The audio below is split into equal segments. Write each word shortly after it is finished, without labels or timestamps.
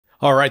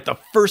All right, the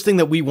first thing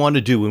that we want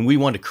to do when we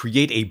want to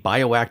create a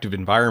bioactive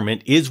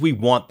environment is we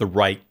want the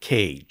right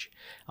cage.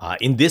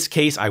 In this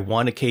case, I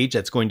want a cage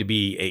that's going to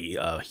be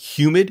a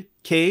humid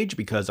cage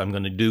because I'm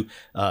going to do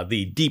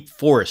the deep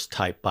forest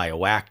type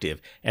bioactive.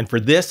 And for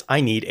this,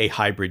 I need a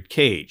hybrid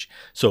cage.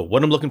 So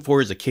what I'm looking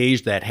for is a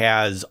cage that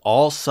has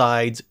all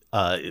sides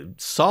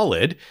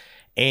solid,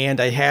 and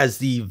it has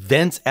the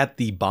vents at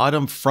the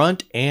bottom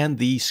front and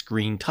the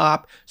screen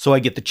top, so I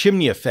get the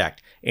chimney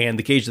effect. And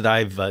the cage that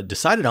I've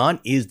decided on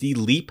is the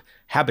Leap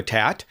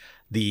Habitat,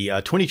 the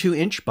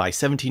 22-inch by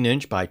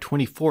 17-inch by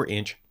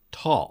 24-inch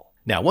tall.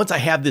 Now, once I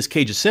have this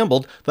cage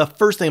assembled, the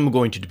first thing I'm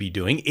going to be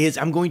doing is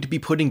I'm going to be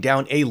putting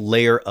down a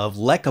layer of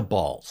leca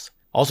balls,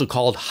 also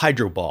called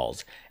hydro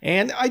balls.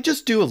 And I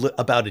just do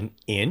about an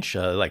inch,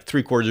 like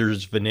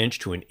 3/4 of an inch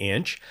to an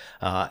inch.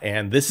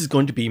 And this is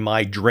going to be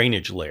my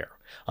drainage layer.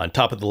 On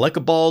top of the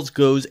leca balls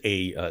goes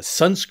a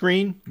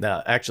sunscreen.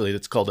 Actually,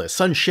 it's called a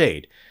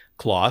sunshade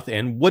cloth,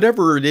 and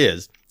whatever it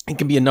is, it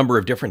can be a number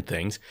of different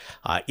things.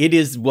 It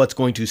is what's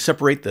going to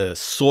separate the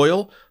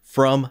soil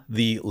from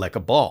the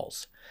leca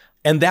balls.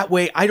 And that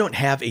way I don't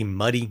have a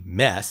muddy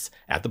mess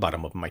at the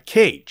bottom of my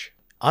cage.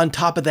 On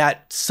top of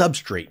that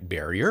substrate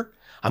barrier,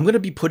 I'm going to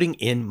be putting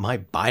in my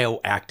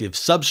bioactive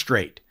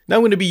substrate. Now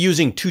I'm going to be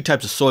using two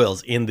types of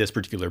soils in this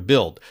particular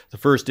build. The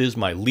first is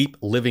my Leap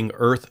Living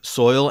Earth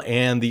soil,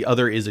 and the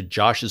other is a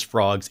Josh's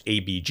Frogs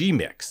ABG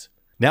mix.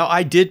 Now,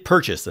 I did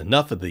purchase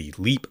enough of the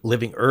Leap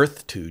Living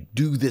Earth to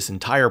do this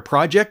entire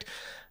project,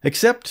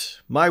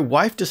 except my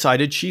wife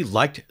decided she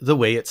liked the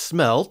way it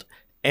smelled,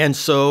 and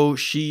so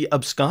she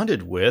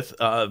absconded with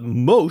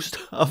most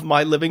of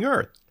my Living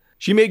Earth.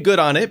 She made good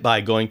on it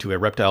by going to a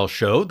reptile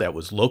show that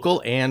was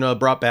local and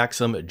brought back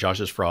some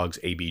Josh's Frogs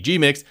ABG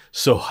mix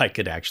so I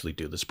could actually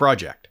do this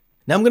project.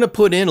 Now I'm going to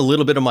put in a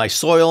little bit of my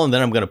soil, and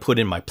then I'm going to put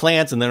in my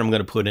plants, and then I'm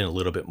going to put in a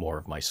little bit more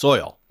of my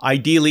soil.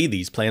 Ideally,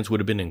 these plants would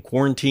have been in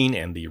quarantine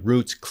and the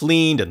roots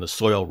cleaned and the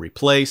soil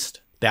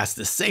replaced. That's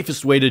the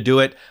safest way to do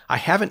it. I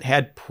haven't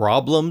had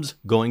problems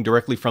going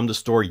directly from the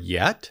store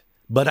yet,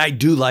 but I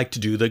do like to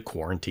do the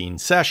quarantine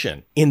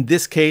session. In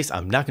this case,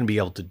 I'm not going to be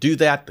able to do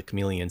that. The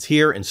chameleon's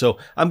here, and so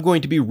I'm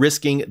going to be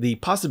risking the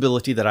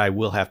possibility that I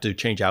will have to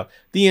change out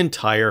the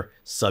entire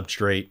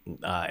substrate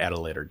at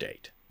a later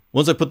date.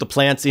 Once I put the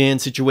plants in,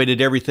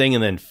 situated everything,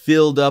 and then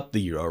filled up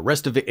the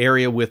rest of the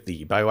area with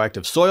the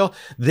bioactive soil,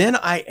 then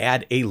I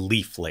add a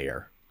leaf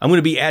layer. I'm going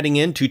to be adding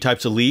in two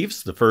types of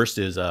leaves. The first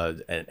is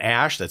an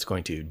ash that's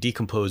going to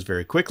decompose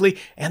very quickly,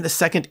 and the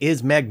second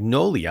is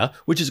magnolia,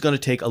 which is going to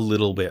take a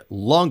little bit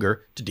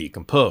longer to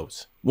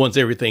decompose. Once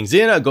everything's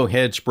in, I'll go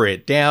ahead, spray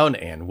it down,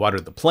 and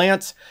water the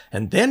plants,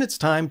 and then it's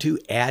time to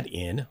add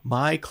in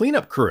my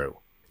cleanup crew.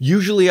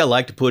 Usually I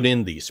like to put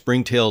in the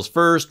springtails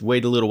first,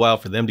 wait a little while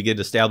for them to get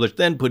established,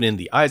 then put in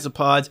the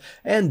isopods,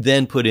 and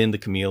then put in the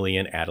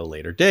chameleon at a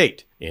later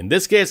date. In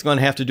this case, I'm going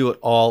to have to do it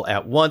all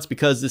at once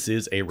because this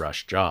is a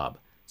rush job.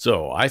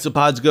 So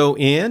isopods go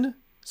in,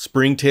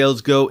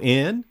 springtails go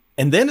in,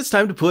 and then it's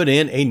time to put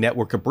in a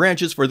network of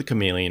branches for the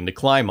chameleon to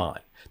climb on.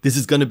 This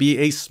is going to be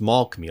a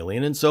small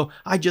chameleon, and so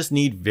I just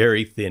need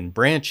very thin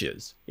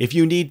branches. If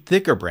you need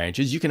thicker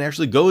branches, you can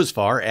actually go as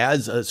far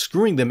as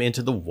screwing them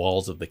into the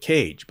walls of the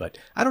cage, but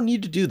I don't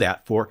need to do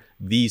that for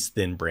these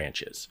thin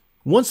branches.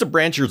 Once the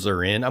branches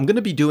are in, I'm going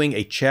to be doing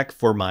a check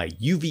for my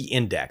UV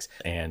index,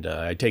 and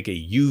I take a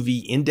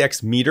UV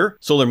index meter,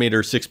 solar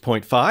meter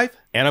 6.5,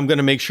 and I'm going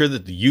to make sure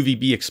that the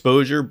UVB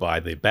exposure by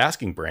the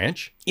basking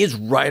branch is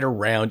right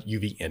around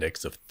UV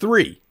index of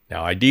 3.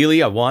 Now,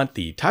 ideally, I want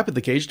the top of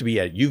the cage to be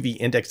at UV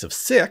index of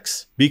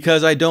 6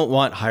 because I don't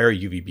want higher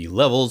UVB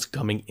levels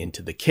coming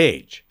into the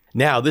cage.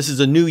 Now, this is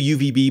a new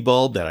UVB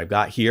bulb that I've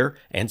got here,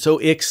 and so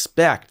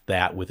expect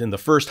that within the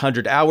first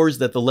 100 hours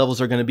that the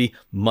levels are going to be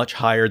much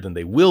higher than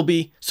they will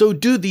be. So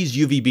do these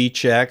UVB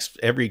checks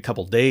every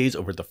couple days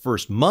over the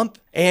first month,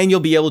 and you'll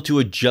be able to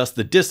adjust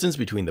the distance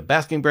between the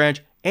basking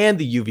branch and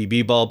the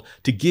UVB bulb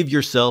to give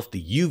yourself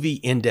the UV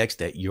index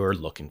that you're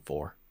looking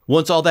for.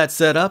 Once all that's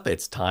set up,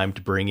 it's time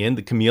to bring in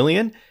the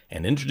chameleon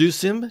and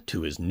introduce him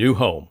to his new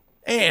home.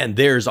 And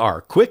there's our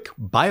quick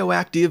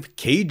bioactive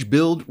cage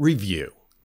build review.